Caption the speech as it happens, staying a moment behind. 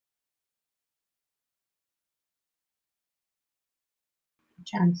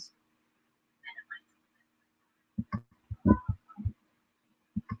chance.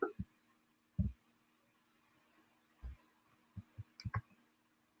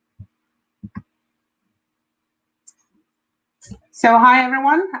 So hi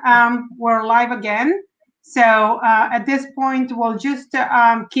everyone, we're live again. So at this point, we'll just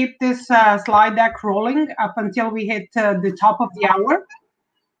keep this slide deck rolling up until we hit the top of the hour.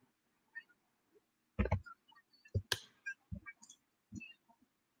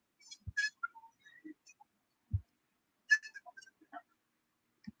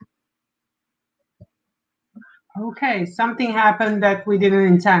 Okay, something happened that we didn't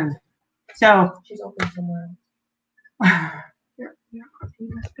intend. So she's open somewhere.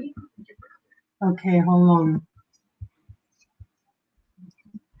 Okay, hold on.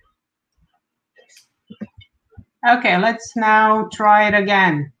 Okay, let's now try it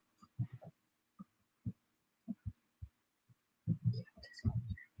again.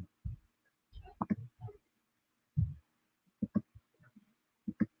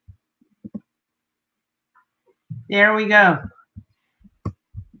 There we go.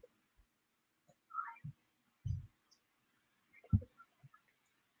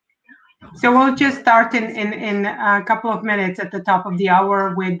 So we'll just start in a couple of minutes at the top of the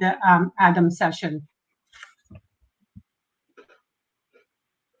hour with the Adam's session.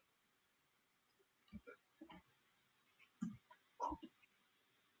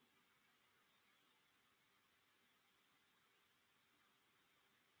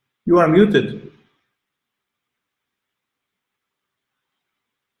 You are muted.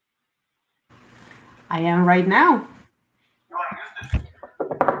 I am right now. You are muted.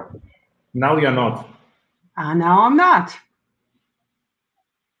 Now you're not. Now I'm not.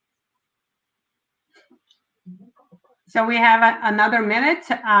 So we have another minute,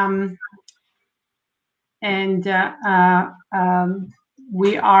 and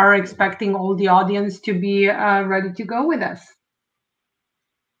we are expecting all the audience to be ready to go with us.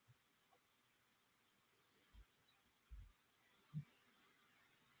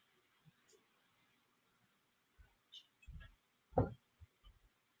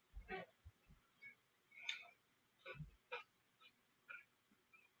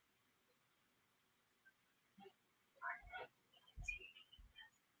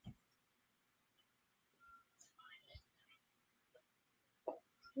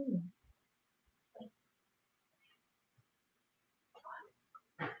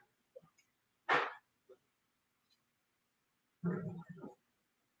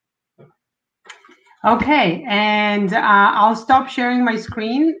 Okay, and I'll stop sharing my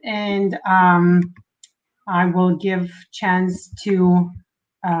screen, and I will give chance to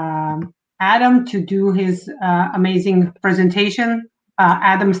Adam to do his amazing presentation,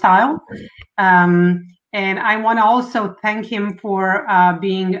 Adam style. And I want to also thank him for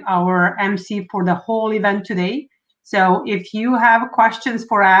being our MC for the whole event today. So if you have questions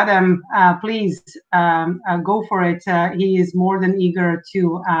for Adam, please go for it. He is more than eager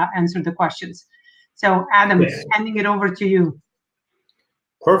to answer the questions. So Adam, yes. Handing it over to you.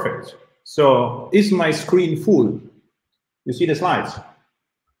 Perfect. So is my screen full? You see the slides?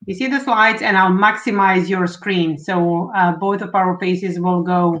 You see the slides, and I'll maximize your screen. So both of our faces will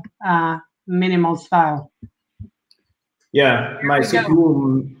go minimal style. Yeah, my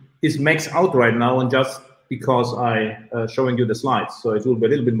CPU is maxed out right now, and just because I showing you the slides, so it will be a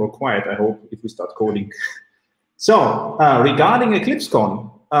little bit more quiet, I hope, if we start coding. So regarding EclipseCon,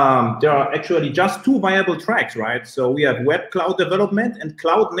 there are actually just two viable tracks, right? So we have web cloud development and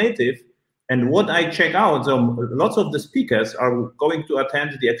cloud native. And what I check out, lots of the speakers are going to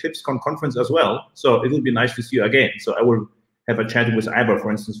attend the EclipseCon conference as well. So it will be nice to see you again. So I will have a chat with Ivor,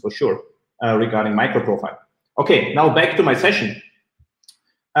 for instance, for sure, regarding MicroProfile. Okay, now back to my session.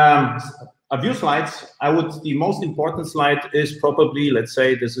 A few slides. The most important slide is probably, let's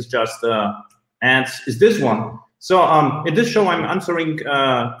say, this is just is this one. So in this show, I'm answering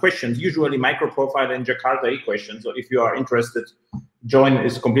questions, usually MicroProfile and Jakarta EE questions. So if you are interested, join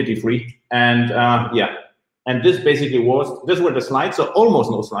is completely free. And yeah, and this basically these were the slides, so almost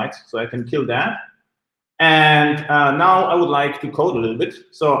no slides, so I can kill that. And now I would like to code a little bit.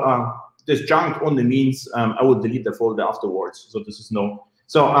 So this junk only means I will delete the folder afterwards. So this is no.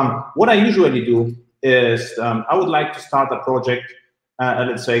 So what I usually do is I would like to start a project,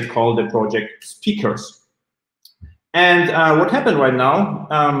 let's say, called the project Speakers. And what happened right now,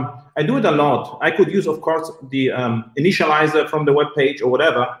 I do it a lot. I could use, of course, the initializer from the web page or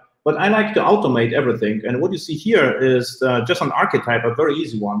whatever, but I like to automate everything. And what you see here is just an archetype, a very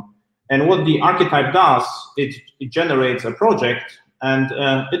easy one. And what the archetype does, it generates a project, and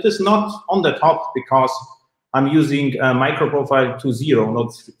it is not on the top because I'm using MicroProfile 2.0,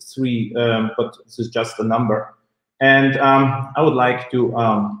 not 3, but this is just a number. And I would like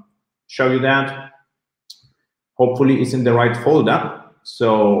to show you that. Hopefully it's in the right folder.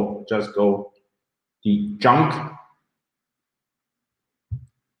 So just go the junk.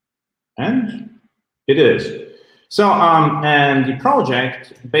 And it is. So, and the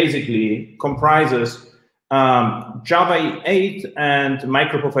project basically comprises Java 8 and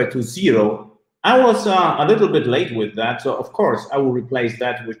MicroProfile 2.0. I was a little bit late with that, so of course I will replace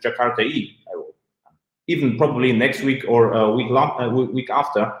that with Jakarta EE. I will, even probably next week or a week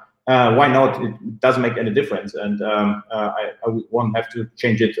after. Why not? It doesn't make any difference, and I won't have to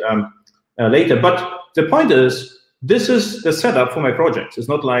change it later. But the point is, this is the setup for my project. It's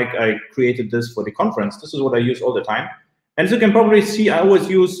not like I created this for the conference. This is what I use all the time. And as you can probably see, I always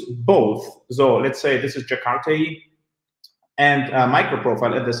use both. So let's say this is Jakarta EE and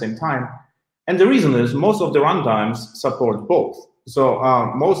MicroProfile at the same time. And the reason is most of the runtimes support both. So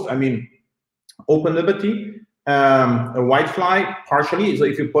I mean, OpenLiberty, Whitefly partially. So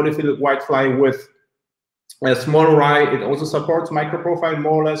if you polyfill Whitefly with a small array, it also supports MicroProfile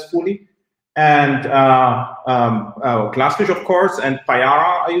more or less fully. And Glassfish, of course, and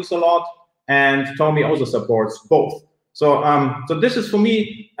Payara I use a lot, and Tommy also supports both. So, so this is for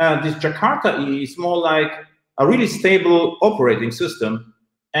me, this Jakarta EE is more like a really stable operating system,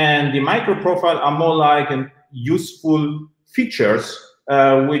 and the MicroProfile are more like useful features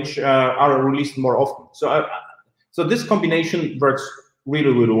which are released more often. So, so this combination works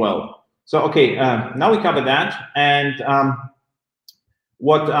really, really well. So, okay, now we cover that, and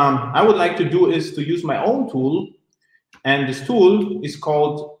what I would like to do is to use my own tool, and this tool is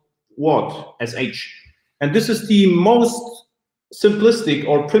called what? SH. And this is the most simplistic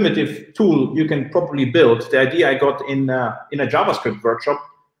or primitive tool you can probably build. The idea I got in a JavaScript workshop,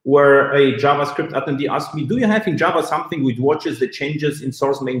 where a JavaScript attendee asked me, do you have in Java something which watches the changes in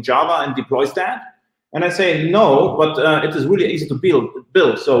source main Java and deploys that? And I say, no, but it is really easy to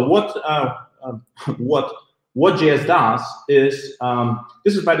build. So what JS does is,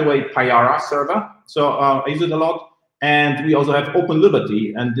 this is, by the way, Payara server. So I use it a lot. And we also have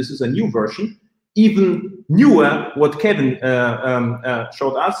OpenLiberty, and this is a new version, even newer what Kevin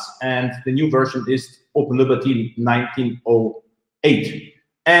showed us. And the new version is OpenLiberty 1908.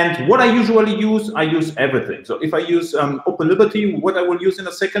 And what I usually use, I use everything. So if I use OpenLiberty, what I will use in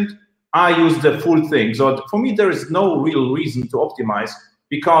a second, I use the full thing. So for me, there is no real reason to optimize,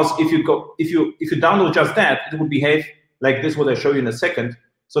 because if you download just that, it would behave like this, what I show you in a second.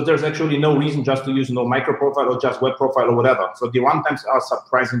 So there's actually no reason just to use MicroProfile or just web profile or whatever. So the runtimes are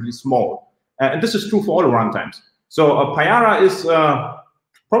surprisingly small. And this is true for all runtimes. So Payara is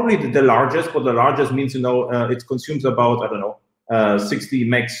probably the largest, but the largest means, it consumes about, I don't know, 60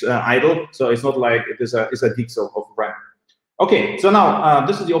 megs idle. So it's not like it's a gigs of RAM. Okay, so now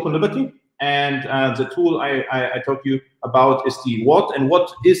this is the OpenLiberty. And the tool I talked you about is the what. And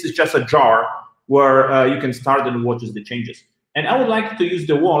what is just a jar where you can start and watches the changes. And I would like to use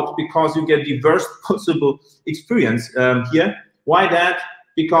the what because you get the worst possible experience here. Why that?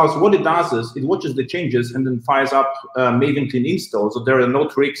 Because what it does is it watches the changes and then fires up maven clean install. So there are no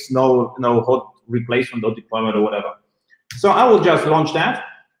tricks, no hot replacement or deployment or whatever. So I will just launch that.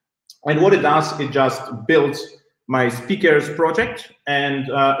 And what it does, it just builds my speakers project, and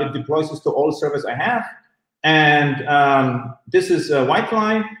it deploys this to all servers I have. And this is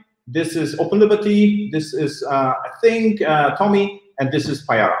Whitefly, this is OpenLiberty, this is, I think, Tommy, and this is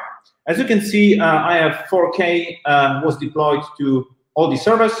Payara. As you can see, I have 4K was deployed to all the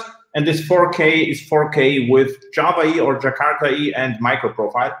servers, and this 4K is 4K with Java EE or Jakarta EE and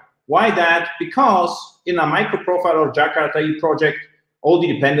MicroProfile. Why that? Because in a MicroProfile or Jakarta EE project, all the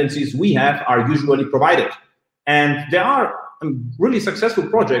dependencies we have are usually provided. And there are really successful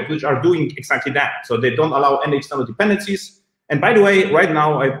projects which are doing exactly that. So they don't allow any external dependencies. And by the way, right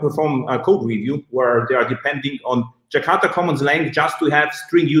now I perform a code review where they are depending on Jakarta Commons length just to have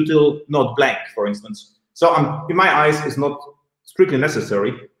string util not blank, for instance. So in my eyes, it's not strictly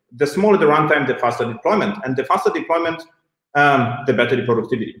necessary. The smaller the runtime, the faster deployment. And the faster deployment, the better the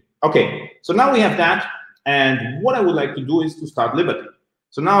productivity. Okay, so now we have that. And what I would like to do is to start Liberty.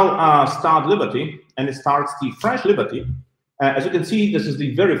 So now start Liberty, and it starts the fresh Liberty. As you can see, this is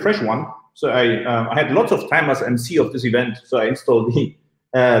the very fresh one. So I had lots of time as MC of this event. So I installed the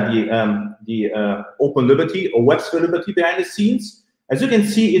OpenLiberty or WebSphere Liberty behind the scenes. As you can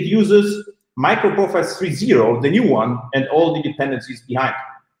see, it uses MicroProfile 3.0, the new one, and all the dependencies behind.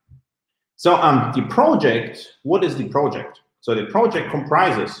 So the project, what is the project? So the project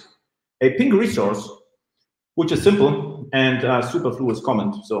comprises a ping resource, which is simple. and superfluous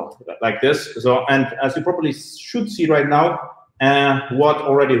comment. So like this. So, and as you probably should see right now, what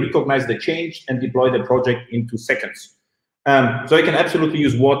already recognized the change and deploy the project in 2 seconds. So you can absolutely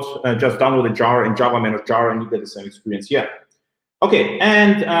use what, just download a jar in Java manage jar and you get the same experience here. Okay,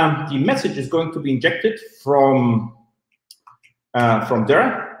 and the message is going to be injected from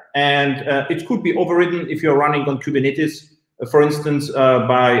there, and it could be overridden if you're running on Kubernetes, for instance,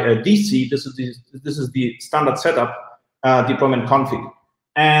 by DC. This is the standard setup deployment config,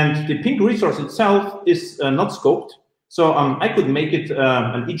 and the ping resource itself is not scoped. So I could make it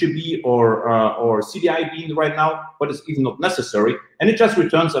an EGB or CDI bean right now, but it's even not necessary, and it just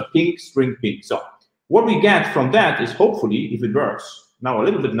returns a ping string ping. So what we get from that is, hopefully, if it works, now a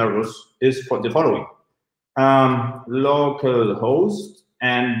little bit nervous, is for the following. Local host,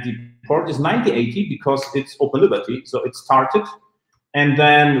 and the port is 9080 because it's Open Liberty, so it started. And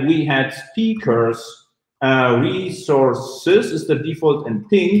then we had speakers, resources is the default, and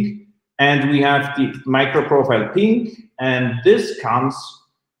ping. And we have the MicroProfile ping, and this comes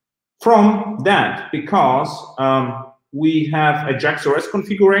from that because we have a JakartaOne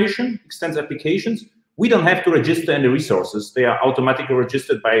configuration, extends applications. We don't have to register any resources. They are automatically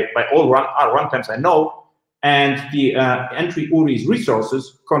registered by all runtimes I know. And the entry URI is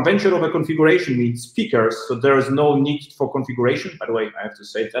resources. Convention of a configuration means speakers, so there is no need for configuration. By the way, I have to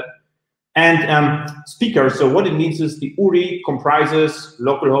say that. And speakers, so what it means is the URI comprises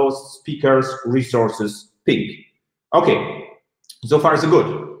localhost, speakers, resources, ping. Okay, so far so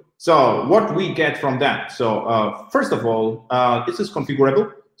good. So what we get from that? So first of all, this is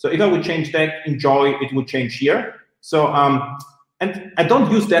configurable. So if I would change that, enjoy, it would change here. So and I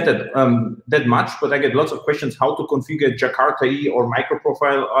don't use that that much, but I get lots of questions how to configure Jakarta EE or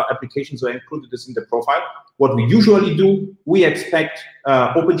MicroProfile applications. So I included this in the profile. What we usually do, we expect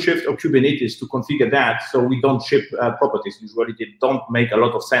OpenShift or Kubernetes to configure that, so we don't ship properties. Usually, they don't make a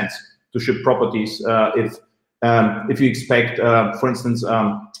lot of sense to ship properties if you expect, for instance,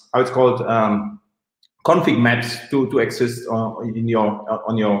 how it's called, config maps to exist on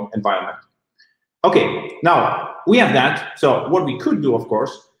your environment. Okay, now we have that. So what we could do, of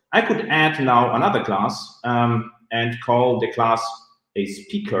course, I could add now another class and call the class a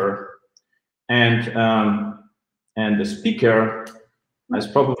speaker, and the speaker is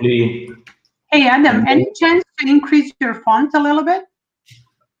probably. Hey Adam, any chance to increase your font a little bit?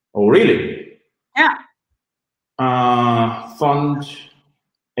 Oh really? Yeah. Font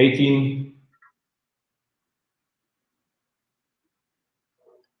 18.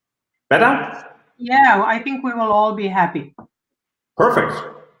 Better? Yeah, I think we will all be happy. Perfect.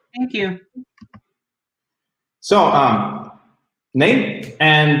 Thank you. So name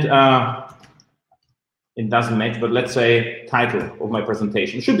and it doesn't match, but let's say title of my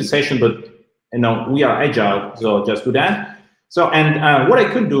presentation. It should be session, but you know we are agile, so just do that. So and what I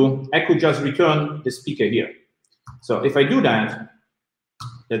could do, I could just return the speaker here. So if I do that,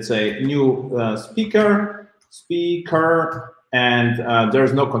 let's say new speaker, and there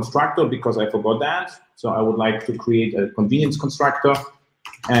is no constructor because I forgot that. So I would like to create a convenience constructor,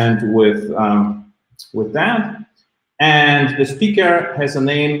 and with that, and the speaker has a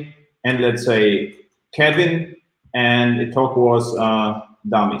name, and let's say Kevin, and the talk was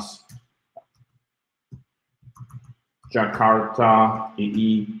dummies. Jakarta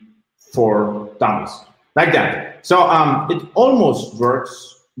EE for dummies, like that. So it almost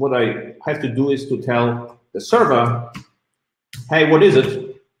works. What I have to do is to tell the server, hey, what is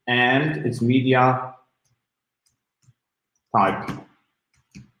it? And it's media type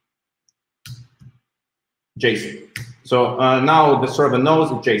JSON. So now the server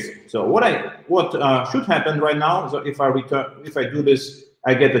knows it's JSON. So what should happen right now? So if I do this,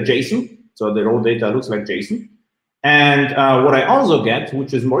 I get the JSON. So the raw data looks like JSON. And what I also get,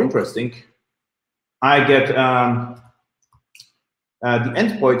 which is more interesting, I get the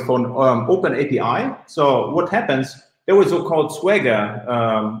endpoint from Open API. So what happens? There was so-called Swagger,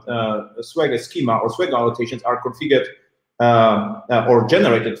 Swagger schema or Swagger annotations are configured or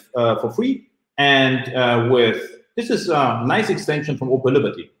generated for free. And this is a nice extension from Open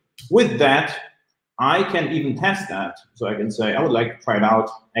Liberty. With that, I can even test that. So I can say, I would like to try it out,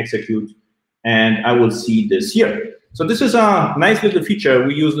 execute, and I will see this here. So this is a nice little feature.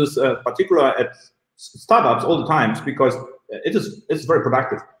 We use this particular at startups all the time because it's very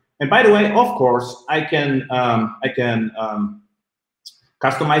productive. And by the way, of course, I can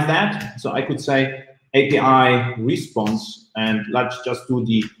customize that. So I could say API response, and let's just do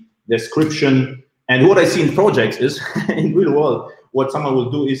the description. And what I see in projects is, in real world, what someone will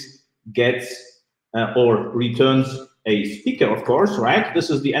do is gets or returns a speaker, of course, right? This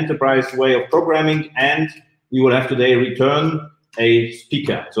is the enterprise way of programming, and we will have today return a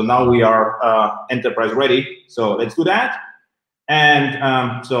speaker. So now we are enterprise ready. So let's do that.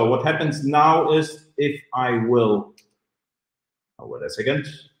 And so what happens now is if I will, wait a second,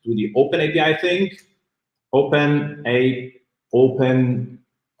 do the open API thing, open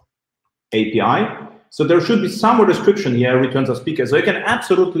API. So there should be some more description here, returns a speaker. So you can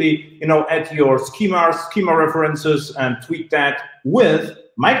absolutely, add your schema references and tweak that with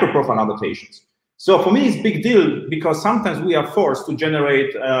microprofile annotations. So for me, it's a big deal because sometimes we are forced to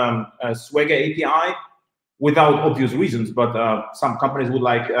generate a Swagger API without obvious reasons, but some companies would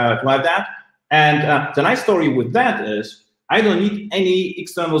like to have that. And the nice story with that is I don't need any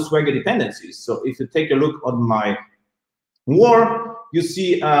external Swagger dependencies. So if you take a look on my wall, you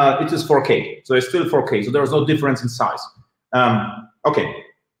see it is 4K. So it's still 4K. So there is no difference in size. Okay.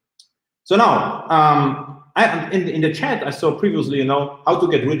 So now, in the chat, I saw previously, how to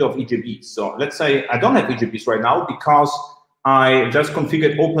get rid of EJBs. So let's say I don't have EJBs right now because I just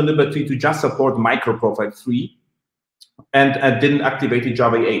configured OpenLiberty to just support MicroProfile 3 and I didn't activate the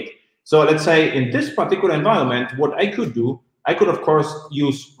Java 8. So let's say in this particular environment, what I could do, I could, of course,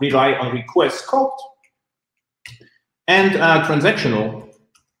 rely on request scoped and transactional,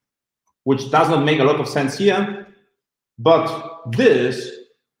 which does not make a lot of sense here. But this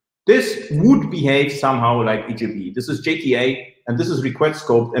would behave somehow like EJB. This is JTA, and this is request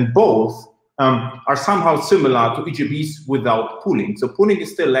scoped, and both are somehow similar to EJBs without pooling. So pooling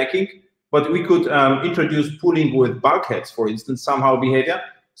is still lacking, but we could introduce pooling with bulkheads, for instance, somehow behavior.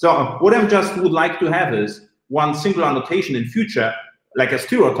 So what I just would like to have is one single annotation in future, like a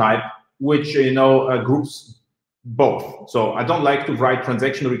stereotype, which groups both. So I don't like to write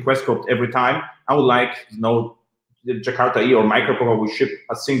transactional request code every time. I would like, the Jakarta EE or MicroProfile will ship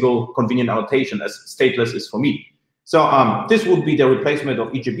a single convenient annotation as stateless is for me. So this would be the replacement of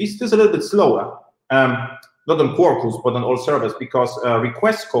EJBs. This is a little bit slower, not on Quarkus, but on all servers, because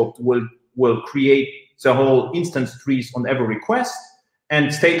request scope will create the whole instance trees on every request, and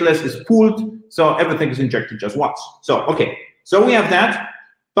stateless is pooled, so everything is injected just once. So, okay, so we have that.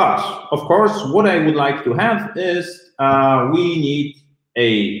 But, of course, what I would like to have is we need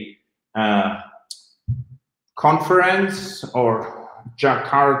a conference or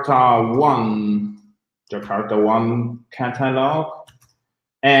JakartaOne catalog,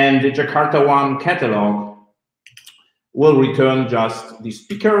 and the JakartaOne catalog will return just the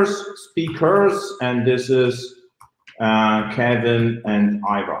speakers, and this is Kevin and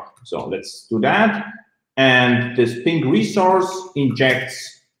Ira. So let's do that. And this ping resource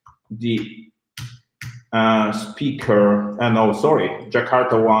injects the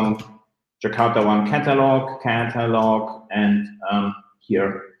JakartaOne catalog, and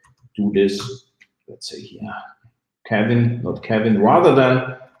here do this. Let's say here, Kevin, not Kevin, rather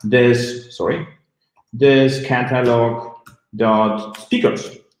than this. This catalog dot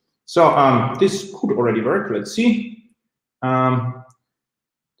speakers. So this could already work. Let's see.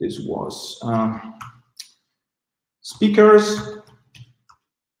 This was speakers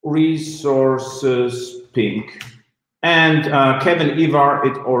resources ping, and Kevin Ivar,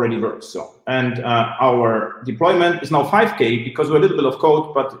 it already works. So, and our deployment is now 5K because we're a little bit of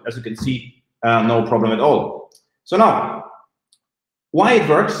code, but as you can see, no problem at all. So now, why it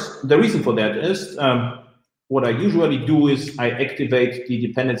works? The reason for that is what I usually do is I activate the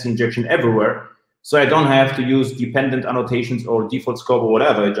dependency injection everywhere, so I don't have to use dependent annotations or default scope or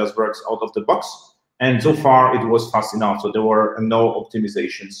whatever. It just works out of the box. And so far, it was fast enough. So there were no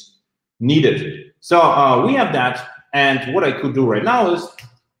optimizations needed. So we have that. And what I could do right now is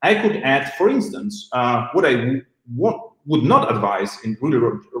I could add, for instance, what I would not advise in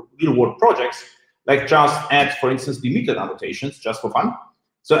real-world projects, like just add, for instance, the metered annotations just for fun.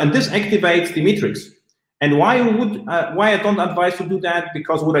 So, and this activates the metrics. And why I don't advise to do that?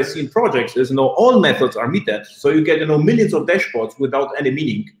 Because what I see in projects is, all methods are metered. So you get, millions of dashboards without any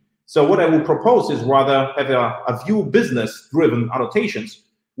meaning. So what I would propose is rather have a view business-driven annotations,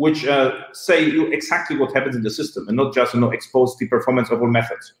 which say you exactly what happens in the system and not just expose the performance of all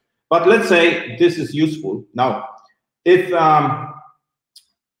methods. But let's say this is useful. Now, if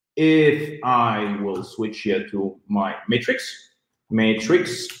I will switch here to my matrix,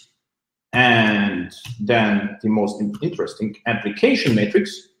 and then the most interesting application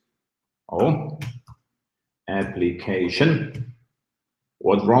matrix. Oh, application.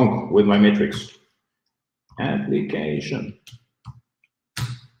 What's wrong with my matrix? Application.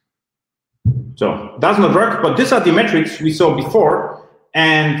 So does not work, but these are the metrics we saw before,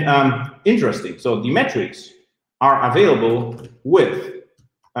 and interesting. So the metrics are available with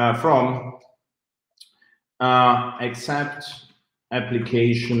from accept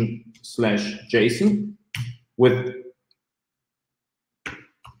application/JSON,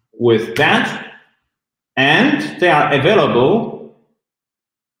 that, and they are available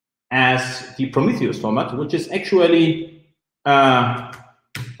as the Prometheus format, which is actually a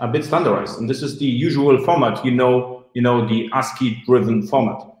bit standardized, and this is the usual format, the ASCII-driven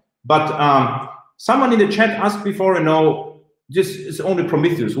format. But someone in the chat asked before, this is only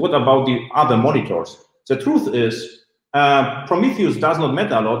Prometheus. What about the other monitors? The truth is, Prometheus does not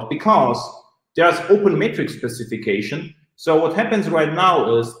matter a lot because there's open matrix specification. So what happens right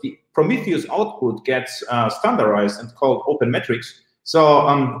now is the Prometheus output gets standardized and called open matrix. So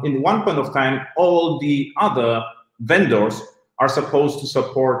in one point of time, all the other vendors are supposed to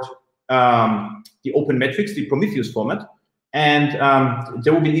support the open matrix, the Prometheus format, and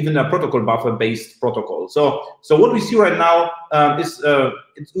there will be even a protocol buffer-based protocol. So what we see right now is it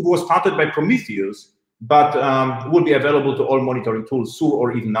was started by Prometheus, but will be available to all monitoring tools soon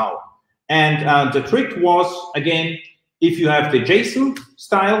or even now. And the trick was, again, if you have the JSON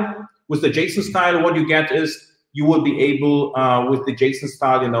style, with the JSON style, what you get is you will be able, with the JSON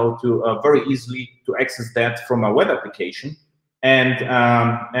style, to very easily to access that from a web application and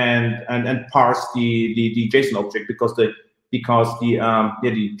parse the JSON object because the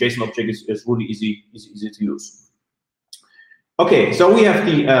JSON object is really easy to use. Okay, so we have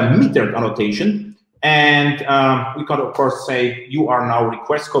the metered annotation, and we can of course say you are now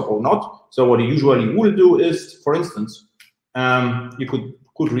request scope or not. So what you usually will do is, for instance, you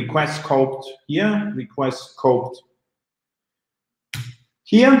could request scoped here, request scoped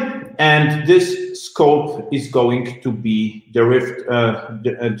here, and this scope is going to be derived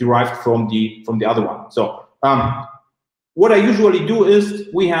from the other one. So what I usually do is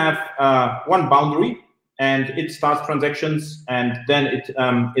we have one boundary, and it starts transactions, and then it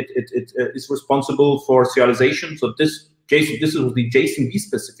is responsible for serialization. So this is the JSON-B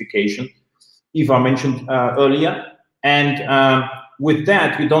specification Eva mentioned earlier, and with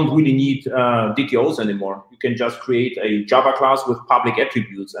that, you don't really need DTOs anymore. You can just create a Java class with public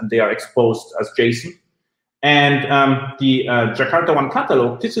attributes, and they are exposed as JSON. And the JakartaOne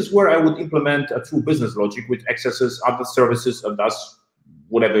catalog, this is where I would implement a true business logic, which accesses other services and does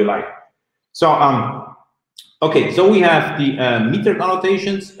whatever you like. So, okay, so we have the metered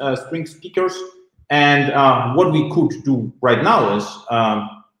annotations, string speakers, and what we could do right now is,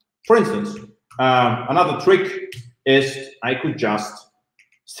 for instance, another trick is I could just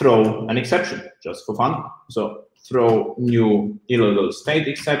throw an exception just for fun. So throw new illegal state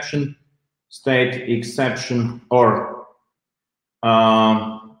exception, or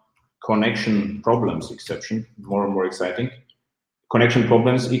connection problems exception, more and more exciting. Connection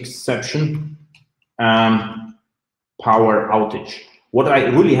problems exception, power outage. What I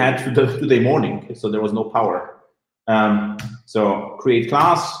really had today morning, so there was no power. So create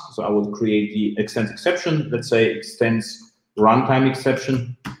class, so I will create the extends exception, let's say extends runtime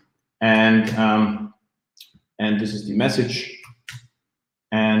exception, and this is the message,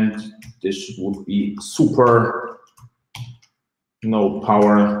 and this would be super no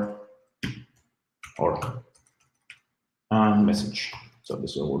power or message. So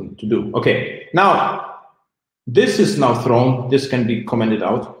this is what we need to do. Okay, now this is now thrown, this can be commented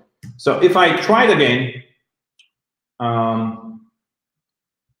out. So if I try it again,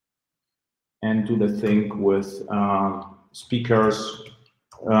 and do the thing with speakers,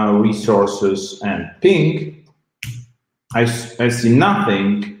 resources, and ping, I see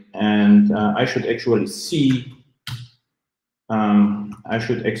nothing, and I should actually see. I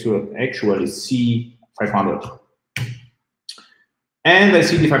should actually see 500, and I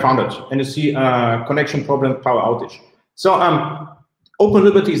see the 500, and you see connection problem, power outage. So Open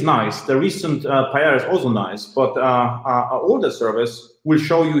Liberty is nice. The recent PIR is also nice, but our older service will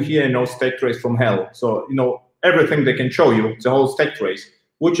show you here, stack trace from hell. So everything they can show you, the whole stack trace,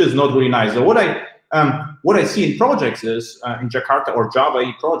 which is not really nice. So what I see in projects is in Jakarta or Java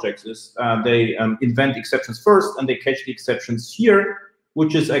EE projects is they invent exceptions first, and they catch the exceptions here,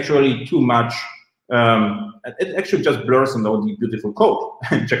 which is actually too much. It actually just blurs the beautiful code,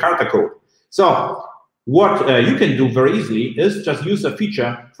 Jakarta code. So what you can do very easily is just use a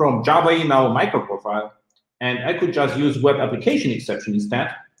feature from Java EE now MicroProfile, and I could just use web application exception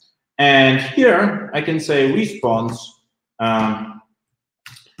instead. And here I can say response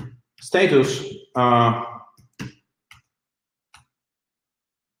status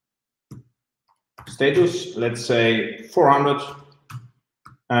status, let's say 400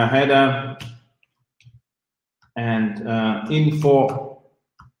 header and info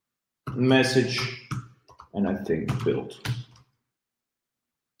message, and I think build.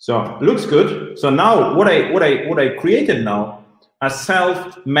 So looks good. So now what I created now, a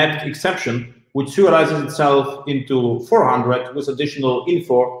self-mapped exception which serializes itself into 400 with additional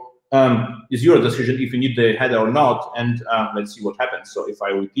info. Is your decision if you need the header or not, and let's see what happens. So if I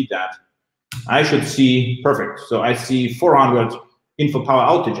repeat that, I should see, perfect. So I see 400 info power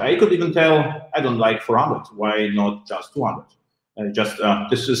outage. I could even tell I don't like 400. Why not just 200?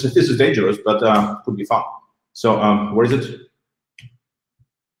 This is dangerous, but could be fun. So where is it?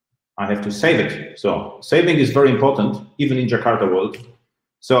 I have to save it. So saving is very important, even in Jakarta world.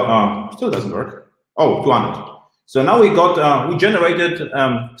 So still doesn't work. Oh, 200. So now we generated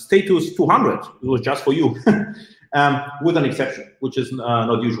status 200. It was just for you, with an exception, which is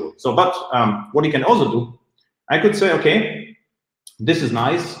not usual. So, but what you can also do, I could say, okay, this is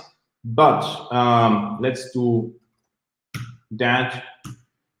nice, but let's do that.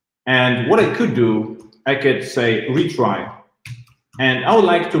 And what I could do, I could say retry, and I would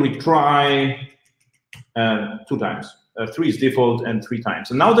like to retry 2 times. 3 is default and 3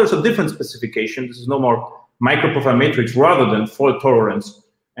 times. And now there's a different specification. This is no more MicroProfile matrix rather than fault tolerance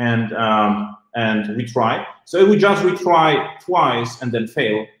and retry. So it will just retry twice and then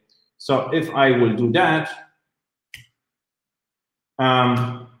fail. So if I will do that,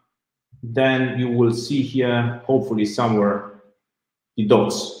 then you will see here, hopefully somewhere, the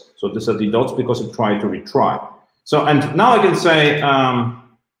dots. So these are the dots because it tried to retry. So, and now I can say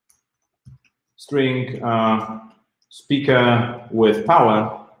string speaker with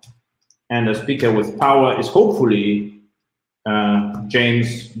power, and a speaker with power is hopefully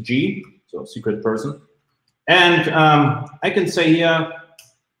James G, so secret person. And I can say here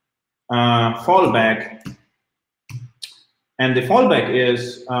fallback, and the fallback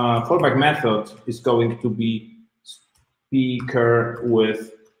is fallback method is going to be speaker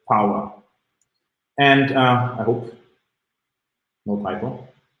with power. And I hope no typo.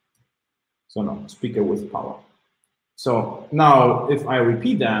 So no, speaker with power. So now if I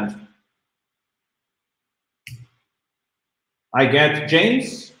repeat that, I get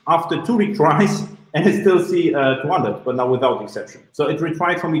James after 2 retries, and I still see 200, but now without exception. So it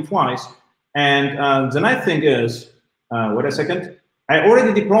retried for me twice. And the nice thing is, wait a second, I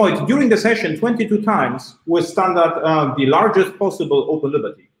already deployed during the session 22 times with standard, the largest possible open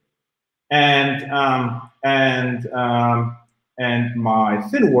liberty. And my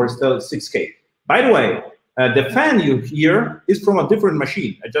thin word still 6K. By the way, the fan you hear is from a different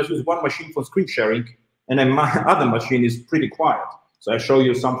machine. I just use one machine for screen sharing, and then my other machine is pretty quiet. So I show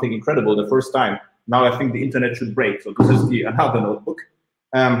you something incredible the first time. Now I think the internet should break. So this is the another notebook.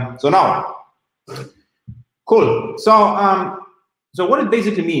 So now, cool. So so what it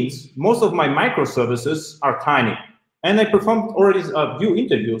basically means, most of my microservices are tiny, and I performed already a few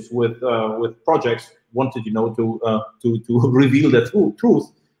interviews with projects wanted, you know, to reveal the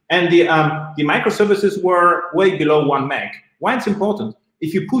truth. And the microservices were way below 1 meg. Why it's important?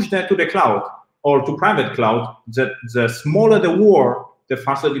 If you push that to the cloud or to private cloud, the smaller the war, the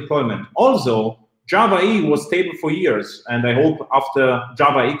faster deployment. Also, Java EE was stable for years, and I hope after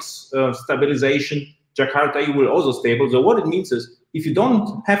Java X stabilization, Jakarta EE will also stable. So what it means is, if you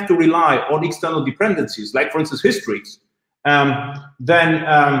don't have to rely on external dependencies, like for instance histories,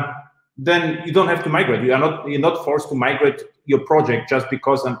 then you don't have to migrate. You're not forced to migrate your project just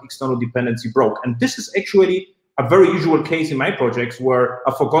because an external dependency broke. And this is actually a very usual case in my projects where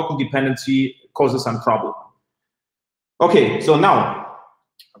a forgotten dependency causes some problem. Okay, so now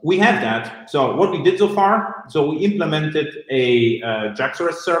we have that. So what we did so far, so we implemented a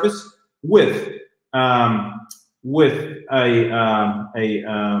JakartaOne service with a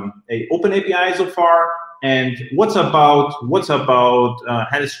open API so far. And what's about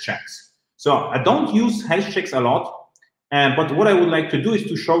health checks? So I don't use health checks a lot, but what I would like to do is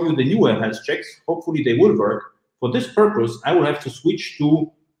to show you the newer health checks. Hopefully they will work. For this purpose, I will have to switch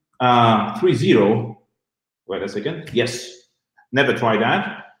to 3.0. Wait a second. Yes, never try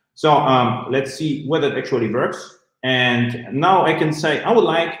that. So let's see whether it actually works. And now I can say I would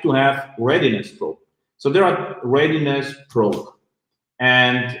like to have readiness probe. So there are readiness probe,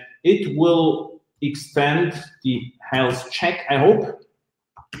 and it will extend the health check, I hope.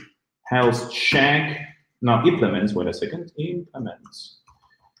 Health check, now implements, wait a second, implements.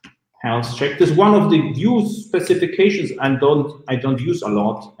 Health check, this is one of the view specifications I don't use a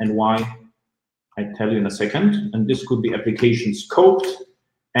lot, and why, I tell you in a second. And this could be application scoped,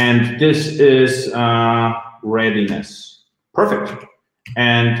 and this is readiness. Perfect.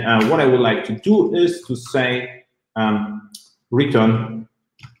 And what I would like to do is to say return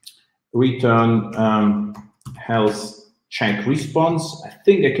health check response. I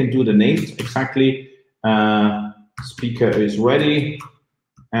think I can do the names exactly. Speaker is ready,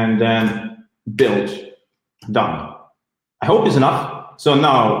 and then build, done. I hope it's enough. So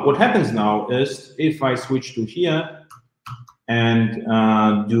now what happens now is if I switch to here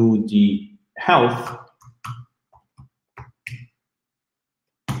and do the health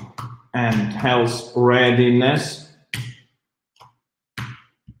and health readiness.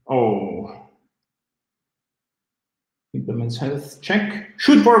 Oh, implements health check.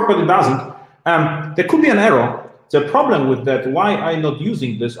 Should work, but it doesn't. There could be an error. The problem with that, why I'm not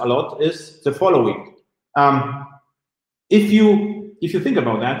using this a lot, is the following. If you think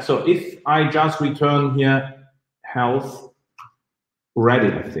about that, so if I just return here health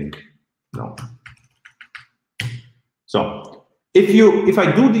ready, I think no. So if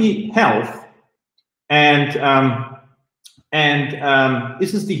I do the health and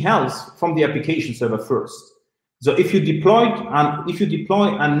this is the health from the application server first. So if you deploy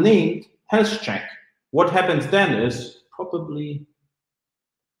unnamed health check, what happens then is probably,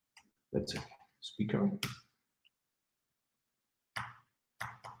 let's see, speaker.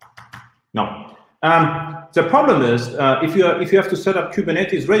 No. The problem is if you have to set up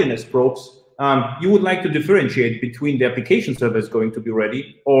Kubernetes readiness probes, you would like to differentiate between the application server is going to be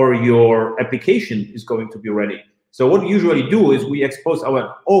ready or your application is going to be ready. So what we usually do is we expose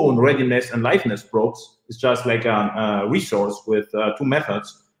our own readiness and liveness probes. It's just like a resource with 2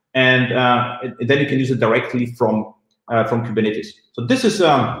 methods, and then you can use it directly from Kubernetes. So this is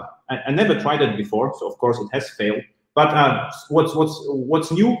I never tried it before, so of course it has failed. But what's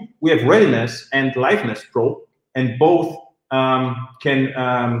new? We have readiness and liveness probe, and both can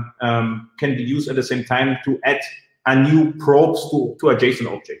be used at the same time to add a new probes to a JSON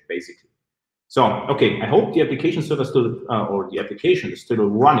object, basically. So okay, I hope the application server still or the application is still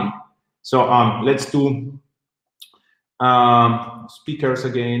running. So let's do speakers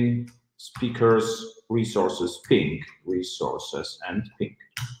again. Speakers, resources, ping, resources, and ping.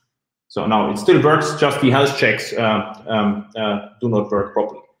 So now it still works, just the health checks do not work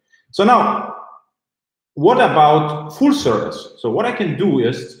properly. So now, what about full service? So what I can do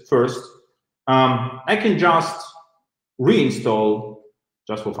is, first, I can just reinstall,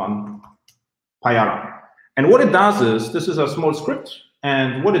 just for fun, Payara. And what it does is, this is a small script,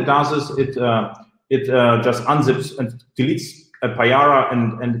 and what it does is it just unzips and deletes a Payara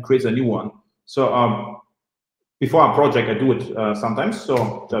and creates a new one. So before a project, I do it sometimes,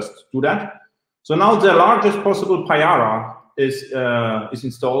 so just do that. So now the largest possible Payara is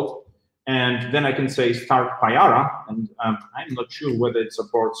installed, and then I can say start Payara, and I'm not sure whether it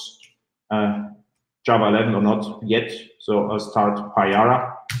supports Java 11 or not yet, so I'll start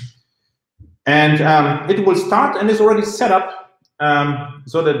Payara. And it will start and is already set up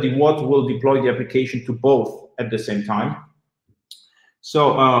so that the WAD will deploy the application to both at the same time.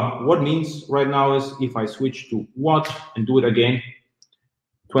 So what means right now is if I switch to WAD and do it again,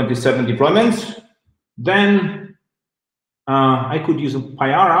 27 deployments, then I could use a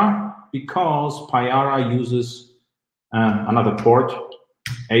Payara because Payara uses another port,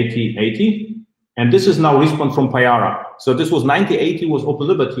 8080, and this is now respawn from Payara. So this was 9080 was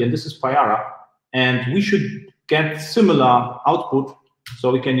OpenLiberty, and this is Payara, and we should get similar output. So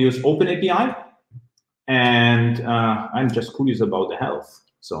we can use OpenAPI. And I'm just curious about the health.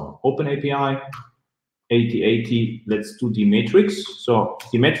 So OpenAPI, 8080, let's do the matrix. So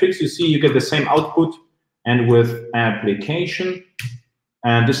the matrix, you see, you get the same output, and with application.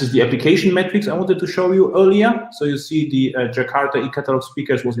 And this is the application matrix I wanted to show you earlier. So you see the Jakarta e-catalog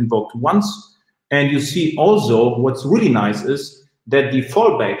speakers was invoked once. And you see also what's really nice is that the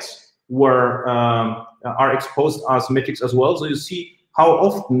fallbacks are exposed as metrics as well. So you see how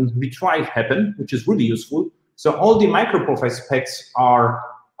often retries happen, which is really useful. So all the MicroProfile specs are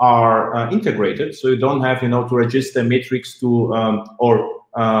integrated, so you don't have to register metrics to or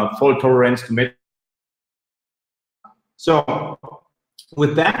fault tolerance to metrics. So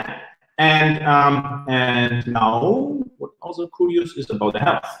with that, and now what also curious is about the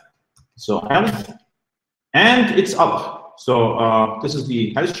health. So health, and it's up. So this is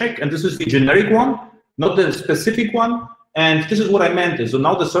the health check, and this is the generic one, not the specific one. And this is what I meant. So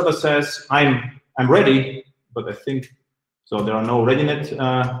now the server says I'm ready, but I think so. There are no readiness.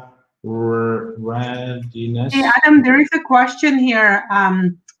 Readiness. Hey Adam, there is a question here.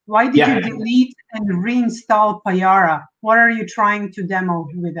 Why did you delete and reinstall Payara? What are you trying to demo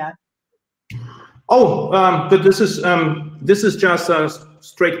with that? Oh, but this is just a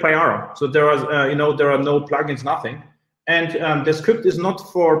straight Payara. So there are there are no plugins, nothing, and the script is not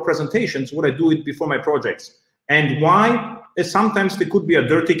for presentations. What I do it before my projects. And why is sometimes there could be a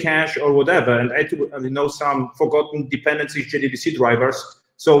dirty cache or whatever, and I know some forgotten dependencies, JDBC drivers.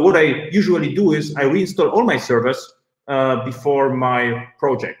 So what I usually do is I reinstall all my servers before my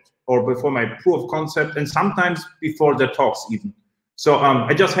project or before my proof of concept, and sometimes before the talks even. So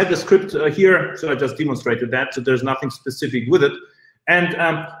I just had the script here, so I just demonstrated that. So there's nothing specific with it. And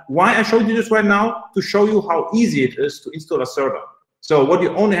why I showed you this right now? To show you how easy it is to install a server. So what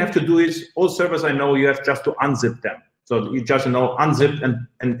you only have to do is, all servers I know, you have just to unzip them. So you just unzip,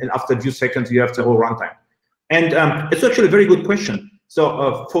 and after a few seconds, you have the whole runtime. And it's actually a very good question.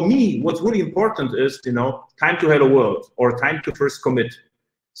 So for me, what's really important is, time to hello world, or time to first commit.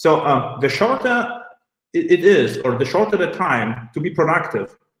 So the shorter it is, or the shorter the time to be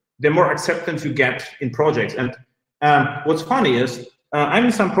productive, the more acceptance you get in projects. And what's funny is, I'm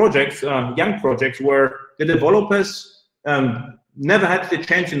in some projects, young projects, where the developers never had the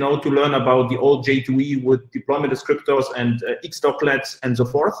chance, to learn about the old J2E with deployment descriptors and Xdocklets and so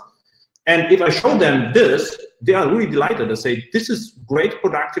forth. And if I show them this, they are really delighted. They say, this is great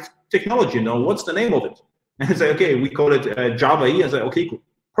productive technology. What's the name of it? And I say, okay, we call it Java EE. I say, okay, cool,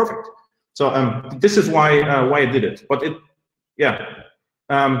 perfect. So this is why I did it. But you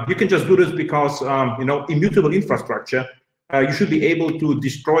can just do this because immutable infrastructure. You should be able to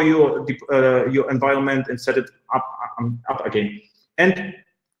destroy your environment and set it up again. And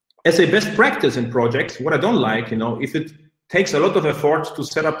as a best practice in projects, what I don't like, if it takes a lot of effort to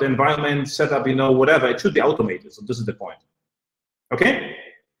set up the environment, set up, whatever, it should be automated. So this is the point. Okay.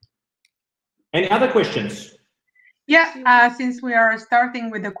 Any other questions? Yeah, since we are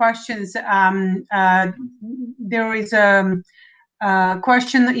starting with the questions, there is a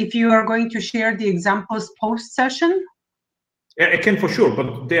question if you are going to share the examples post-session. Yeah, I can for sure,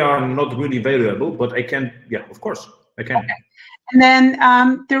 but they are not really valuable, but I can, yeah, of course, I can. Okay. And then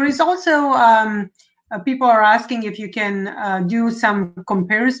there is also, people are asking if you can do some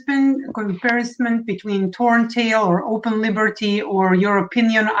comparison between Torntail or Open Liberty, or your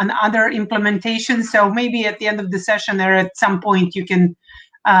opinion on other implementations. So maybe at the end of the session, or at some point, you can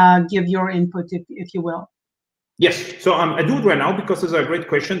give your input, if you will. Yes, so I do it right now because these are great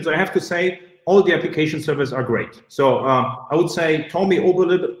questions. I have to say, all the application servers are great. So I would say Tommy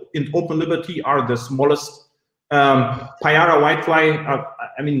and Open Liberty are the smallest. Payara Whitefly,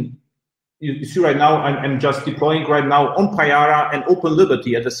 I mean, you see right now, I'm just deploying right now on Payara and Open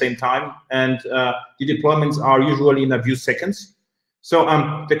Liberty at the same time, and the deployments are usually in a few seconds. So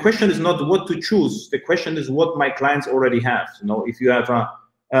the question is not what to choose. The question is what my clients already have. If you have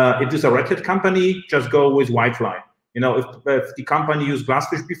if it's a Red Hat company, just go with Whitefly. If the company used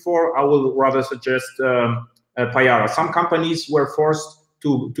Glassfish before, I will rather suggest Payara. Some companies were forced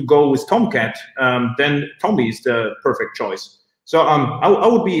to go with Tomcat, then Tommy is the perfect choice. So I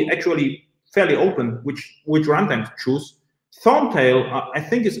would be actually fairly open which runtime to choose. Thorntail, I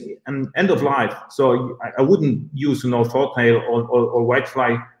think, is an end of life, so I wouldn't use Thorntail or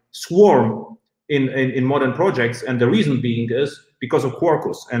Whitefly Swarm in modern projects, and the reason being is because of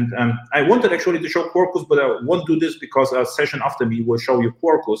Quarkus. And I wanted actually to show Quarkus, but I won't do this because a session after me will show you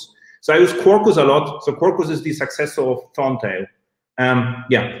Quarkus. So I use Quarkus a lot. So Quarkus is the successor of Thorntail.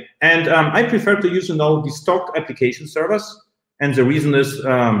 Yeah, and I prefer to use the stock application servers, and the reason is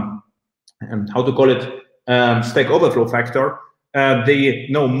how to call it, Stack Overflow factor. The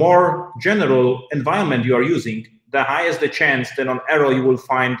more general environment you are using, the higher is the chance that on error you will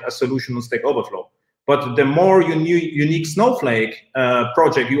find a solution on Stack Overflow. But the more unique Snowflake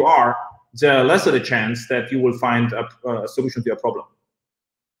project you are, the lesser the chance that you will find a solution to your problem.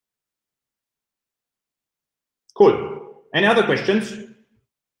 Cool. Any other questions?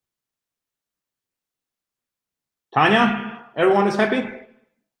 Tanya, everyone is happy?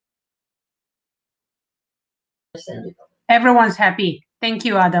 Everyone's happy. Thank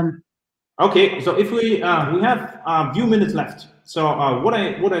you, Adam. Okay, so if we have a few minutes left. So what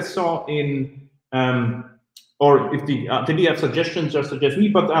I saw in or if the you have suggestions, just suggest me.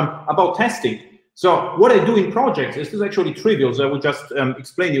 But about testing. So what I do in projects is actually trivial. So I will just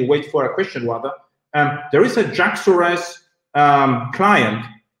explain you. Wait for a question rather. There is a JakartaOne client,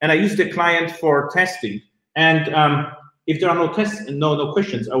 and I use the client for testing. And if there are no tests and no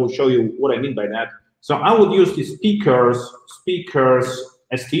questions, I will show you what I mean by that. So I would use the speakers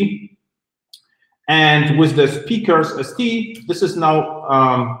ST, and with the speakers ST, this is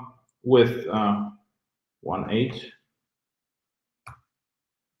now with 1.8.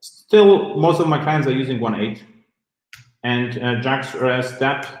 Still, most of my clients are using 1.8, and JakartaOne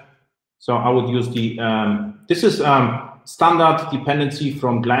Step. So I would use the this is standard dependency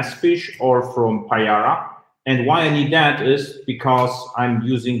from Glassfish or from Payara. And why I need that is because I'm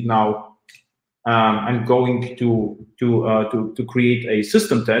using now. I'm going to create a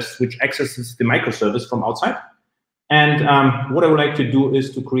system test which accesses the microservice from outside. And what I would like to do is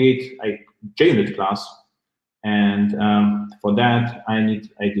to create a JUnit class. And for that, I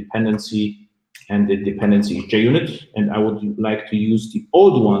need a dependency and the dependency is JUnit, and I would like to use the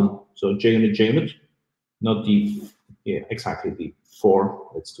old one, so JUnit, not the, yeah, exactly the 4.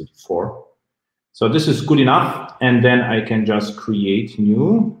 Let's do the 4. So this is good enough, and then I can just create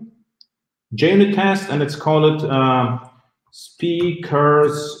new JUnit test, and let's call it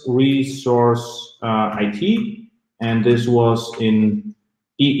speakers resource IT, and this was in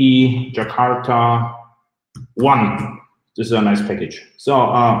EE Jakarta 1. This is a nice package.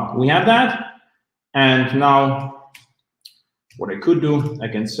 So we have that. And now what I could do, I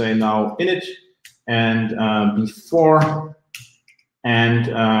can say now init and before and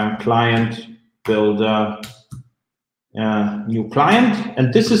client build a new client.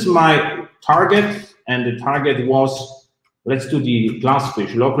 And this is my target. And the target was, let's do the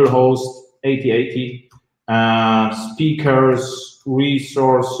glassfish, localhost 8080, speakers,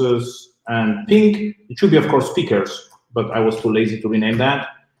 resources, and ping. It should be, of course, speakers, but I was too lazy to rename that.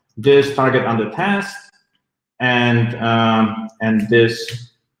 This target under test, and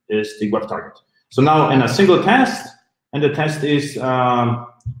this is the web target. So now in a single test, and the test is CRUD.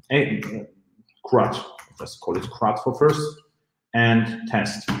 Let's call it CRUD for first, and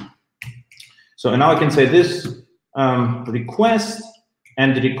test. So and now I can say this request,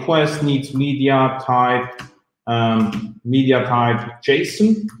 and the request needs media type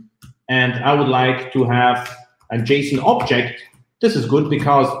JSON, and I would like to have a JSON object. This is good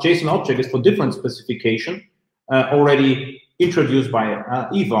because JSON object is for different specification already introduced by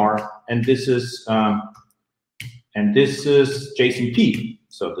EVAR, and this is JSON-P.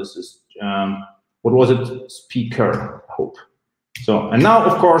 So this is what was it? Speaker, I hope. So and now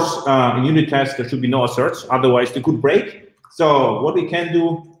of course in unit test there should be no asserts, otherwise they could break. So what we can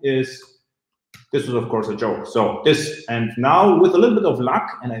do is, this was of course a joke. So this, and now with a little bit of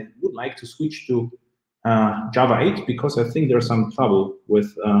luck, and I would like to switch to Java 8 because I think there's some trouble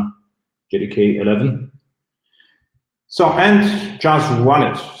with JDK 11. So and just run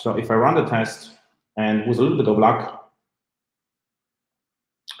it. So if I run the test and with a little bit of luck,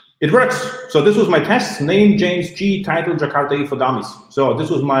 it works. So this was my test, name James G, title Jakarta EE for Dummies. So this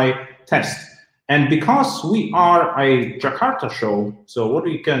was my test. And because we are a Jakarta show, so what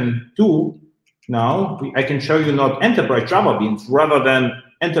we can do now, I can show you not enterprise Java beans rather than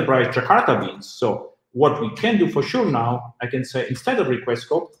enterprise Jakarta beans. So what we can do for sure now, I can say instead of request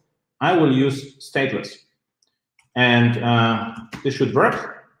scope, I will use stateless. And this should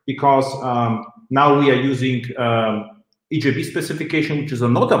work because now we are using EJB specification, which is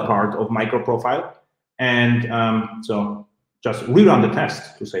another part of MicroProfile. And so just rerun the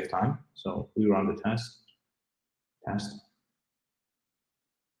test to save time. So rerun the test.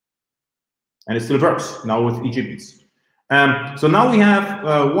 And it still works now with EJBs. So now we have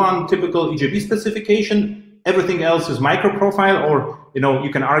one typical EJB specification. Everything else is MicroProfile, or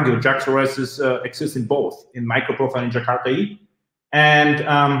you can argue JakartaOS exists in both, in MicroProfile and Jakarta EE.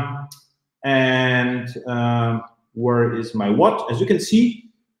 And where is my what? As you can see,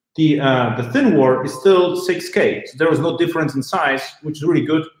 the thin war is still 6K. So there was no difference in size, which is really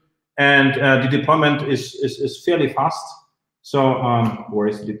good. And the deployment is fairly fast. So where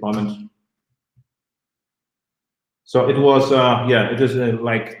is the deployment? So it was, yeah, it is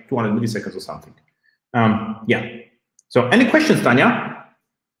like 200 milliseconds or something. Yeah. So any questions, Tanya?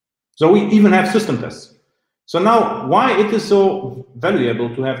 So we even have system tests. So now, why it is so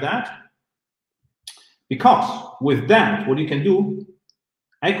valuable to have that? Because with that, what you can do,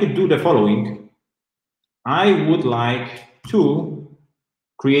 I could do the following. I would like to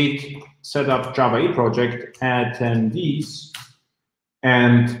set up Java EE project, attendees,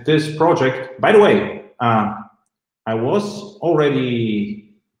 and this project, by the way, I was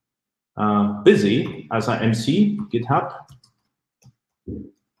already busy as an MC GitHub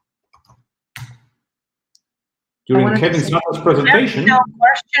during Kevin Sutter's presentation. There are no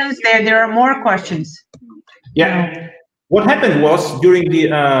questions. There are more questions. Yeah. What happened was during the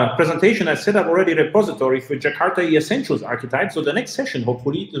presentation, I set up already a repository for Jakarta EE Essentials archetype. So the next session,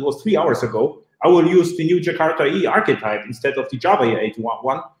 hopefully, it was 3 hours ago, I will use the new Jakarta EE archetype instead of the Java EE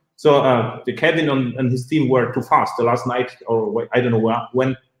 8.1. So the Kevin and his team were too fast the last night, or I don't know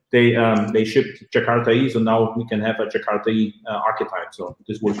when they shipped Jakarta EE. So now we can have a Jakarta EE archetype. So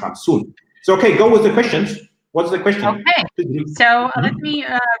this will come soon. So okay, go with the questions. What's the question? Okay. So let me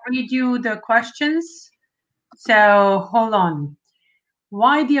read you the questions. So hold on.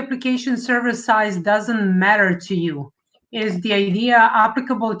 Why the application server size doesn't matter to you? Is the idea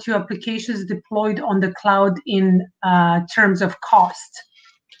applicable to applications deployed on the cloud in terms of cost?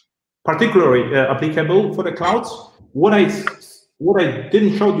 Particularly applicable for the clouds. What I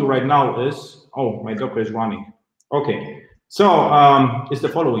didn't show you right now is, oh, my Docker is running. Okay, so it's the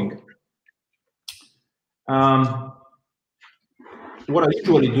following. what I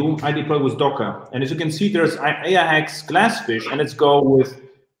usually do, I deploy with Docker. And as you can see, there's AIX Glassfish, and let's go with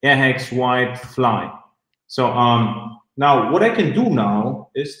AIX Whitefly. So now what I can do now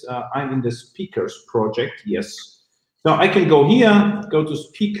is I'm in the speakers project, yes. So I can go here, go to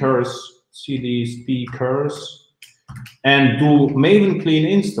speakers, cd speakers, and do maven clean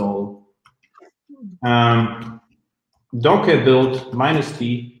install, docker build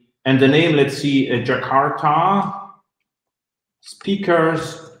 -t, and the name, let's see, Jakarta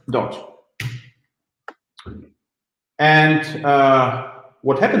speakers dot. And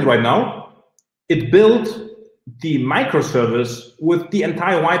what happens right now, it built the microservice with the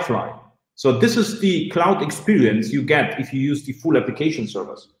entire Whitefly. So this is the cloud experience you get if you use the full application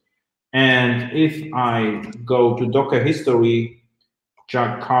service. And if I go to Docker history,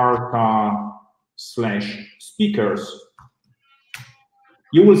 Jakarta/speakers,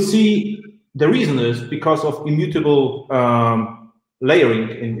 you will see the reason is because of immutable layering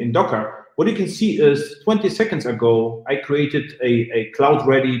in Docker. What you can see is 20 seconds ago, I created a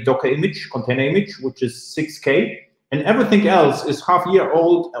cloud-ready Docker image, container image, which is 6K, and everything else is half-year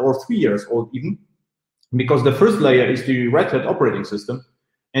old or 3 years old even, because the first layer is the Red Hat operating system,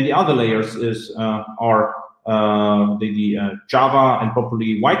 and the other layers are the Java and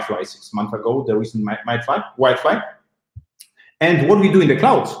probably Whitefly 6 months ago, the recent Whitefly. And what we do in the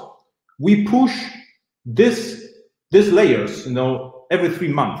clouds, we push these layers, every 3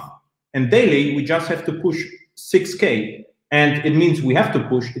 months. And daily, we just have to push 6K. And it means we have to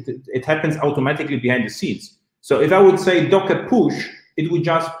push, it happens automatically behind the scenes. So if I would say Docker push, it would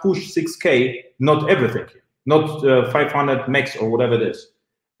just push 6K, not everything, not 500 megs or whatever it is.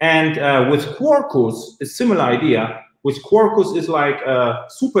 And with Quarkus, a similar idea. With Quarkus is like a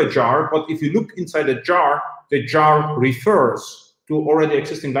super jar, but if you look inside the jar refers to already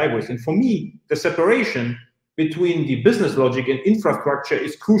existing libraries. And for me, the separation between the business logic and infrastructure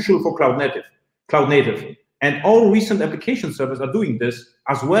is crucial for cloud native. And all recent application servers are doing this,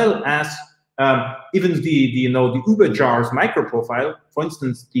 as well as even the Uber jars MicroProfile. For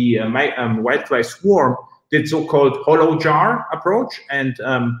instance, the Whitefly Swarm did so-called hollow jar approach, and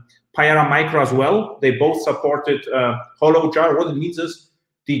Pyara Micro as well. They both supported hollow jar. What it means is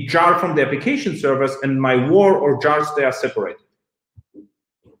the jar from the application servers and my war or jars, they are separated.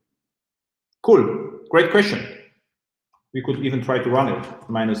 Cool, great question. We could even try to run it,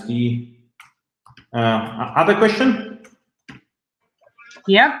 -d. Other question?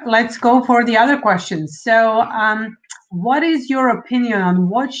 Yep, let's go for the other questions. So what is your opinion on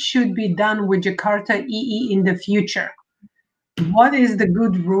what should be done with Jakarta EE in the future? What is the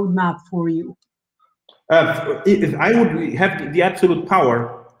good roadmap for you? If I would have the absolute power,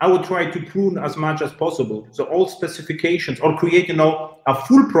 I would try to prune as much as possible. So all specifications, or create, a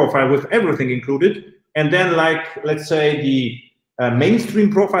full profile with everything included. And then, like, let's say the mainstream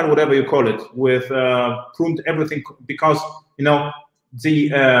profile, whatever you call it, with pruned everything, because,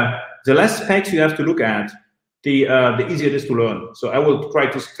 the less specs you have to look at, the easier it is to learn. So I will try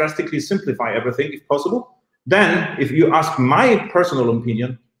to drastically simplify everything if possible. Then, if you ask my personal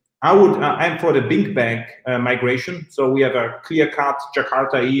opinion, I'm for the big bang migration. So we have a clear-cut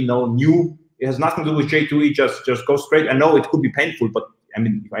Jakarta EE, new. It has nothing to do with J2E. Just go straight. I know it could be painful, but I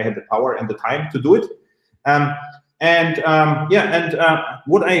mean, if I had the power and the time to do it.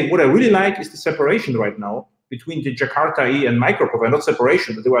 What I really like is the separation right now between the Jakarta EE and MicroProfile. Not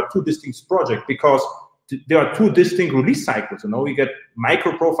separation, but there are two distinct projects, because there are two distinct release cycles. We get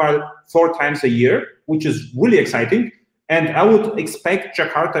MicroProfile 4 times a year, which is really exciting. And I would expect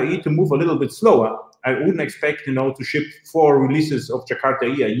Jakarta EE to move a little bit slower. I wouldn't expect, to ship 4 releases of Jakarta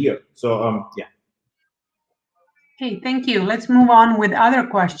EE a year. So, yeah. Okay, thank you. Let's move on with other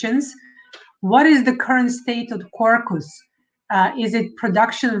questions. What is the current state of Quarkus? Is it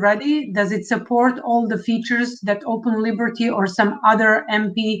production ready? Does it support all the features that Open Liberty or some other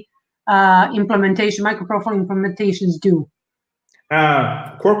MP MicroProfile implementations do?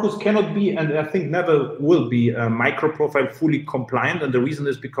 Quarkus cannot be, and I think never will be, MicroProfile fully compliant. And the reason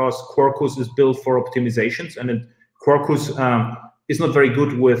is because Quarkus is built for optimizations, and Quarkus is not very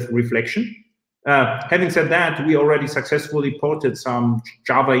good with reflection. Having said that, we already successfully ported some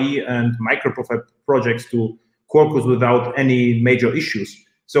Java EE and MicroProfile projects to Quarkus without any major issues.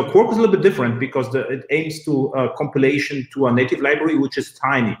 So Quarkus is a little bit different because it aims to compilation to a native library, which is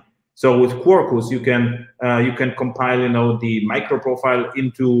tiny. So with Quarkus, you can compile, the MicroProfile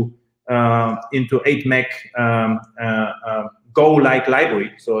into 8 meg Go-like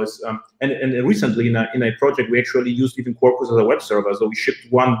library. So it's and recently in a project we actually used even Quarkus as a web server. So we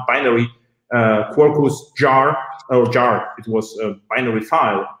shipped one binary Quarkus jar. It was a binary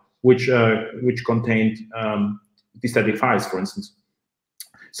file, which contained the static files, for instance.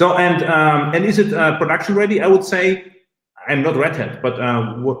 So and is it production ready? I would say I'm not Red Hat, but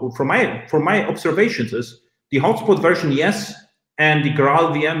from my observations is the hotspot version, yes, and the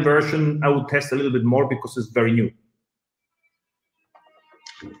Graal VM version I would test a little bit more because it's very new.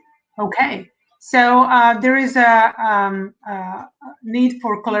 Okay, so there is a need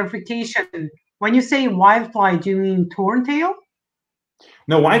for clarification. When you say Wildfly, do you mean Torntail?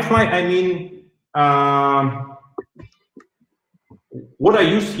 No, Wildfly, I mean, what I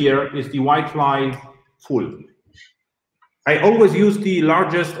use here is the Wildfly full. I always use the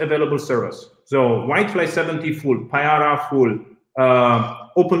largest available servers. So Wildfly 70 full, Payara full,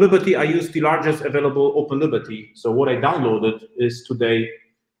 OpenLiberty, I use the largest available OpenLiberty. So what I downloaded is today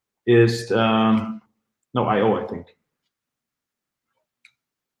is, no, IO, I think.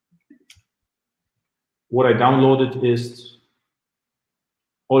 What I downloaded is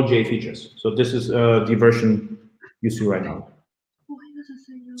all J features. So this is the version you see right now.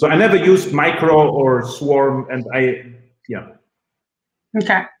 So I never used Micro or Swarm, and yeah.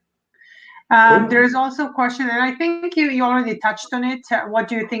 Okay. There is also a question, and I think you already touched on it. What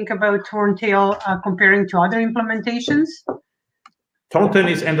do you think about Torntail comparing to other implementations? Torntail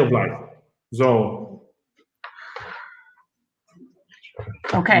is end of life. So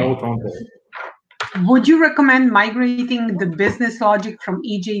okay. No Torntail. Would you recommend migrating the business logic from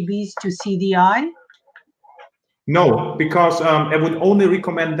EJBs to CDI? No, because I would only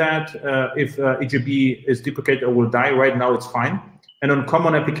recommend that if EJB is duplicated or will die. Right now, it's fine. And on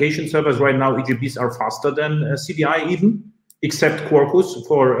common application servers, right now, EJBs are faster than CDI even, except Quarkus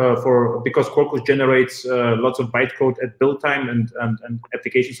because Quarkus generates lots of bytecode at build time, and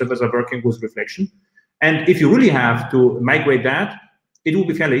application servers are working with reflection. And if you really have to migrate that, it will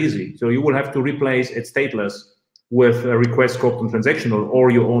be fairly easy. So you will have to replace it stateless with a request scoped and transactional or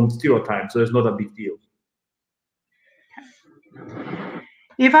your own stereotype. So it's not a big deal.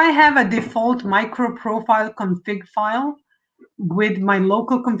 If I have a default MicroProfile config file with my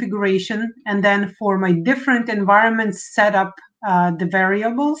local configuration, and then for my different environments set up the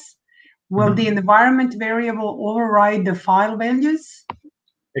variables, will the environment variable override the file values?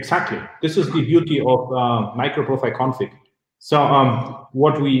 Exactly. This is the beauty of MicroProfile config. So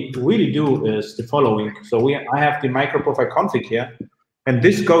what we really do is the following. So I have the MicroProfile config here, and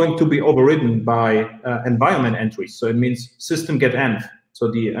this is going to be overridden by environment entries. So it means system get env,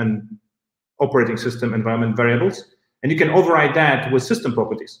 so the operating system environment variables. And you can override that with system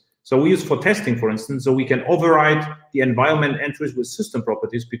properties. So we use for testing, for instance, so we can override the environment entries with system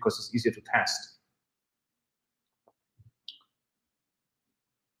properties because it's easier to test.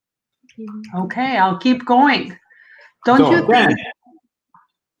 Okay, I'll keep going. Don't you think?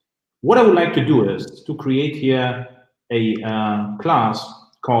 What I would like to do is to create here a class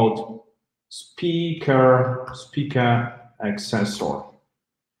called speaker accessor.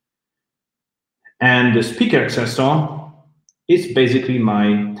 And the speaker accessor is basically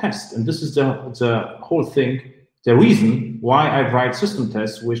my test. And this is the whole thing, the reason why I write system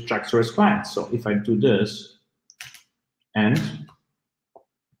tests with JakartaOne clients. So if I do this, and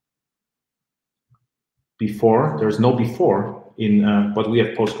before, there's no before in, but we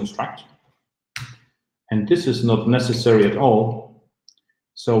have post construct. And this is not necessary at all.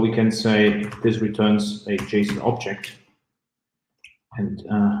 So we can say this returns a JSON object, and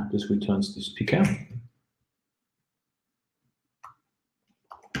this returns the speaker.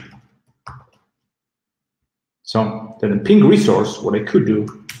 So then in ping resource, what I could do,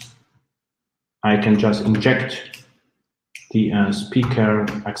 I can just inject the speaker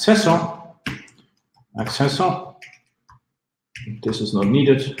accessor. This is not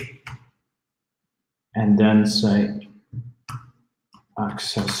needed. And then say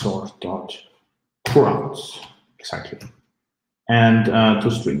accessor.routes, exactly. And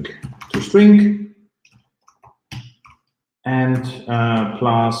toString, and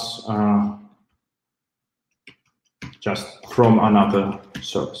plus just from another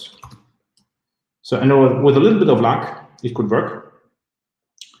service. So I know with a little bit of luck, it could work.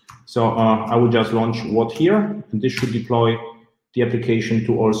 So I would just launch what here, and this should deploy the application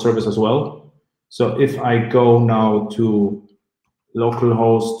to all servers as well. So if I go now to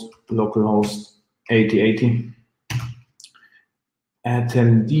localhost 8080,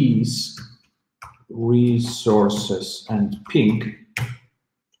 attendees, resources, and ping.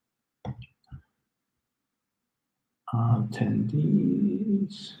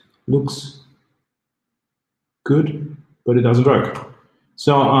 Attendees looks good, but it doesn't work.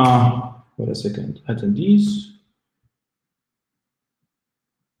 So wait a second, attendees.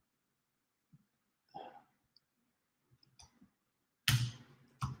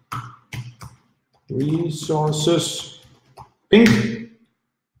 resources ping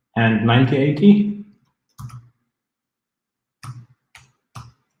and 9080.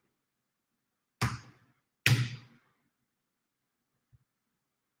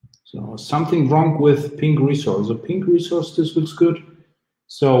 So something wrong with ping resource. The ping resource, this looks good.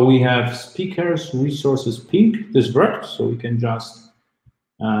 So we have speakers, resources, ping. This worked, so we can just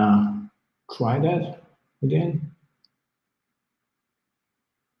try that again.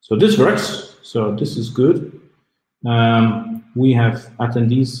 So this works, so this is good. We have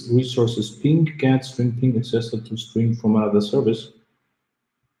attendees, resources, ping, get, string ping, accessor to string from another service.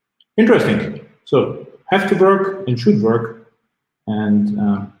 Interesting. So have to work and should work. And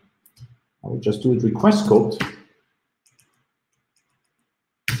I will just do it request scoped.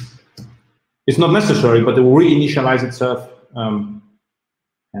 It's not necessary, but it will reinitialize itself. And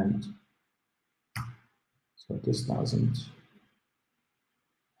so this doesn't.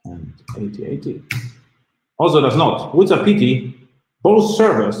 And 8080 also does not. With a PT, both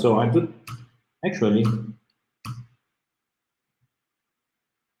servers. So I did actually.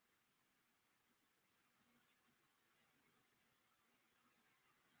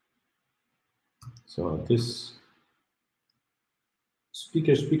 So this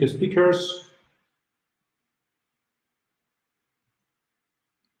speakers.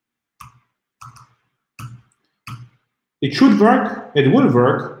 It should work, it will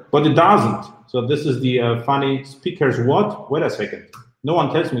work, but it doesn't. So this is the funny speakers what? Wait a second. No one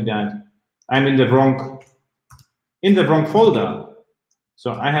tells me that. I'm in the wrong folder.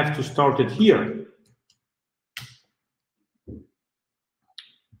 So I have to start it here.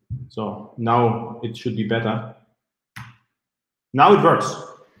 So now it should be better. Now it works.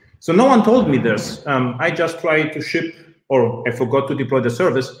 So no one told me this. I just tried to ship, or I forgot to deploy the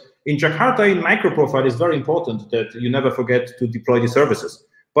service. In Jakarta EE and MicroProfile, it's very important that you never forget to deploy the services.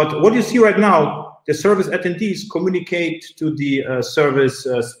 But what you see right now, the service attendees communicate to the service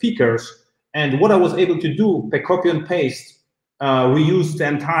speakers. And what I was able to do by copy and paste, reuse the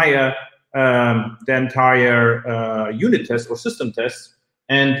entire unit test or system test,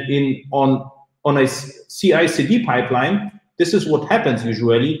 and on a CI/CD pipeline, this is what happens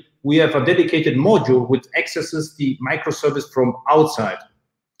usually. We have a dedicated module which accesses the microservice from outside.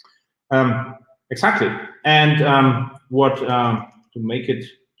 Exactly. And to make it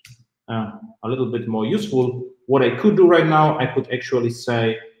a little bit more useful, what I could do right now, I could actually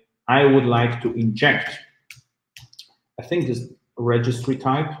say, I would like to inject, I think this registry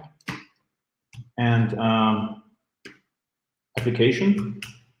type and application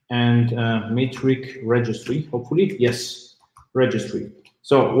and metric registry, hopefully, yes, registry.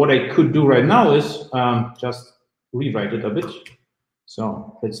 So what I could do right now is just rewrite it a bit.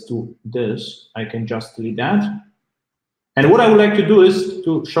 So let's do this. I can just delete that. And what I would like to do is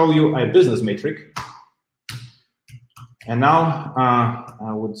to show you a business metric. And now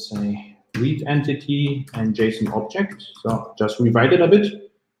I would say read entity and JSON object. So just rewrite it a bit.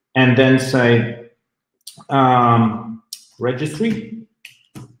 And then say registry,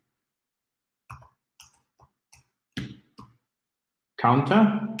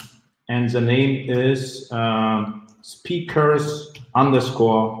 counter, and the name is speakers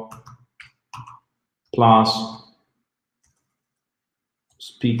 _ plus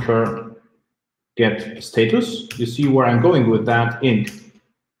speaker get status. You see where I'm going with that int.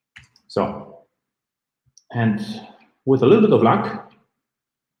 So, and with a little bit of luck,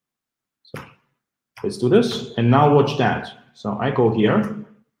 so let's do this. And now watch that. So I go here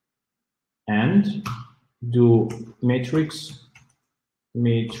and do matrix /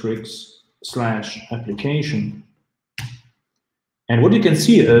 application. And what you can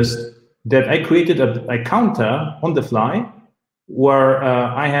see is that I created a counter on the fly where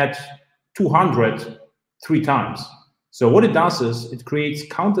I had 200 3 times. So what it does is it creates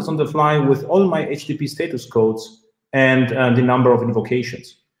counters on the fly with all my HTTP status codes and the number of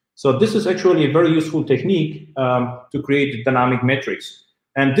invocations. So this is actually a very useful technique to create dynamic metrics.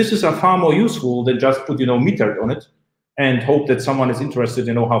 And this is far more useful than just put, metered on it and hope that someone is interested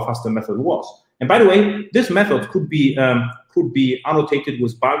in how fast the method was. And by the way, this method could be annotated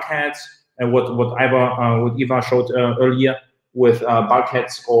with bulkheads and what Eva showed earlier with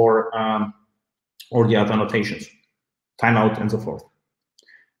bulkheads or the other annotations, timeout and so forth.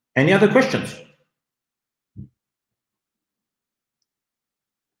 Any other questions?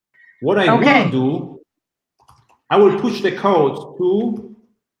 What I will do, I will push the code to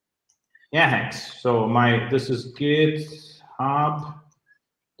Airhacks. So this is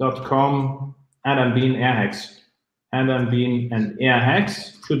github.com Adam Bean Airhacks. Adam Bean and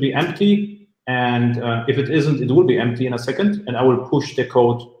Airhacks should be empty. And if it isn't, it will be empty in a second. And I will push the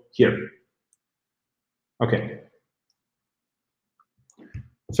code here. Okay.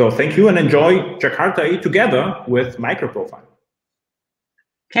 So thank you and enjoy Jakarta EE together with MicroProfile.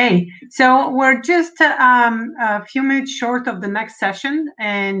 Okay, so we're just a few minutes short of the next session,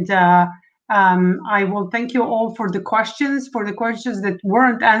 and I will thank you all for the questions. For the questions that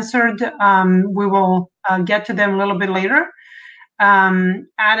weren't answered, we will get to them a little bit later.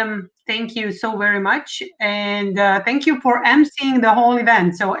 Adam, thank you so very much, and thank you for emceeing the whole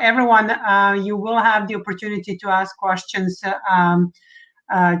event. So everyone, you will have the opportunity to ask questions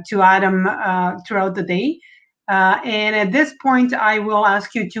to Adam throughout the day. And at this point, I will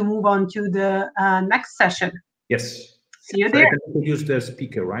ask you to move on to the next session. Yes. See you so there. I can introduce the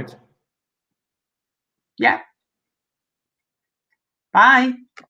speaker, right? Yeah. Bye.